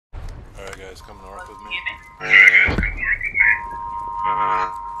guys come north with me.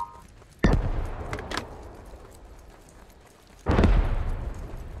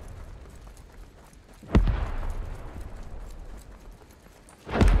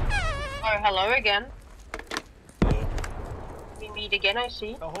 Oh, hello again. Hello. We meet again, I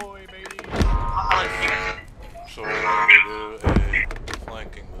see. Ahoy, matey! So we're going to do a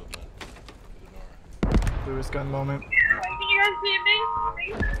flanking movement to the north. Lewis gun moment. Can you guys see me?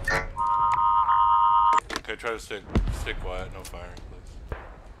 Okay, try to stay quiet, no firing, please.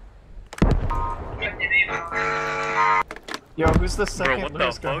 Yo, who's the second Bro, what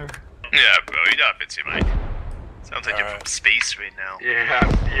Lewis the gunner? fuck? Yeah, bro, you gotta fix it, Mike. Sounds like you're from space right now. Yeah,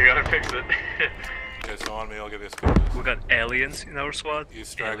 you gotta fix it. Okay, so on me, I'll give you a scoop. We got aliens in our squad. You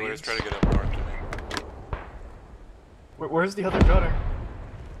stragglers, Aliens. try to get up north to me. Where's the other gunner?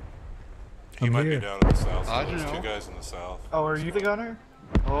 He might be down in the south. I So don't there's know. two guys in the south. Oh, are you the gunner?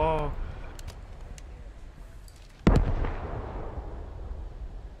 Oh.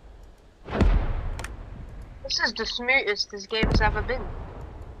 This is the smoothest this game's ever been.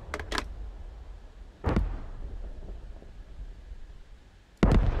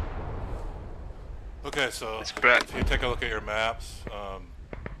 Okay, so It's correct. if you take a look at your maps,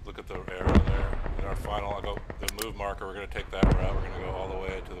 look at the arrow there. In our final, I'll go the move marker. We're going to take that route. We're going to go all the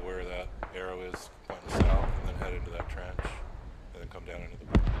way to where that arrow is pointing south, and then head into that trench, and then come down into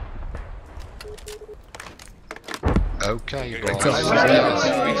the. Okay, Get guys.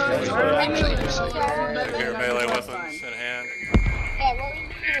 your melee weapons in hand. Yeah, what are you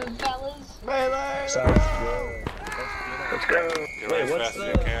doing, fellas? Melee! Let's go. Get right as fast as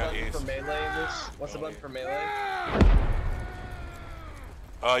you can, east. For melee in this? What's the button for melee?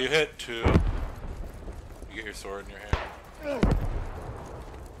 You hit 2. You get your sword in your hand.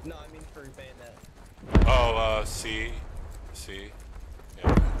 No, I mean for bayonet. Oh, C.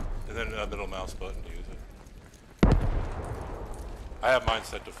 Yeah. And then middle mouse button to use it. I have mine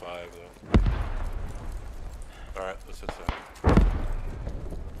set to 5 though. Alright, let's hit 7.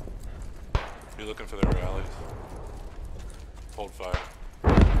 Be looking for their rallies. Hold fire.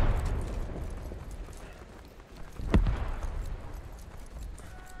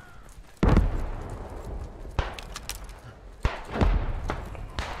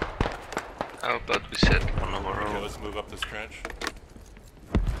 How about we set one of our Okay, own? let's move up this trench.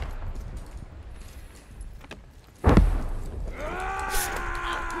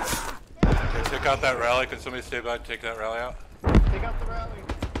 Okay, take out that rally. Can somebody stay by and take that rally out? Take out the rally.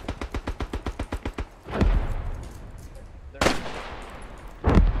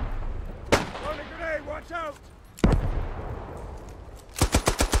 Throwing a grenade, watch out!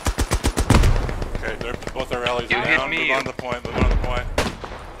 Okay, both our rallies You are hit down. me. Move on to the point, move on to the point.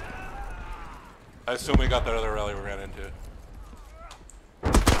 I assume we got that other rally we ran into.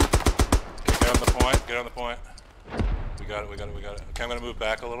 Okay, get on the point, get on the point. We got it. Okay, I'm gonna move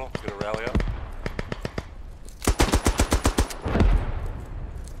back a little, get a rally up.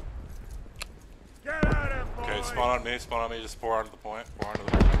 Get out of boy! Okay, spawn on me, just pour onto the point, pour onto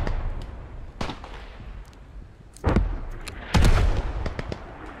the point.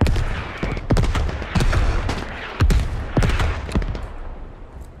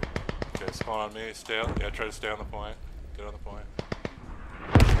 Okay, spawn on me, try to stay on the point, get on the point.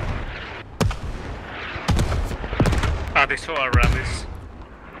 Ah, they saw our rallies.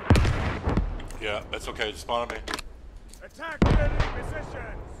 Yeah, that's okay, just spawn on me. Attack enemy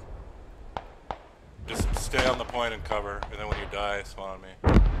positions! Just stay on the point and cover, and then when you die, spawn on me.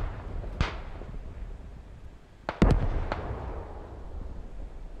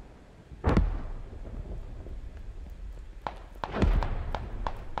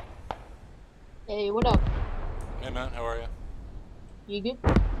 Hey, what up? Hey man, how are you? You good?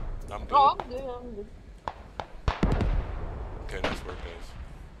 I'm good. Oh, I'm good. Okay, nice work guys.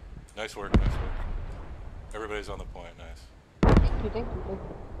 Nice work. Everybody's on the point, nice. Thank you.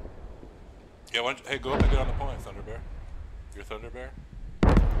 Yeah, hey, go up and get on the point, Thunderbear. You're Thunderbear?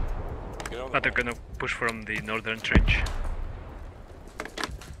 Get on the But they're point. gonna push from the northern trench.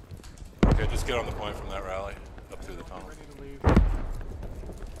 Okay, just get on the point from that rally, up through the tunnel. Ready to leave.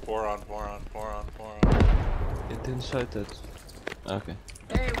 Pour on. Get inside that. Okay.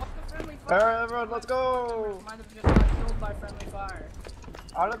 Hey, what's the friendly fire? Alright, everyone, let's go! Might have just got killed by friendly fire.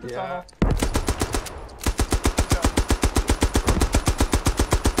 Out of the tunnel.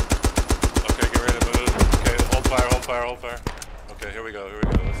 Okay, get ready to move. Okay, hold fire. Okay, here we go.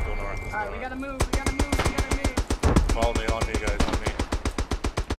 Let's go north. Alright, we gotta move. Follow me, on me guys, on me.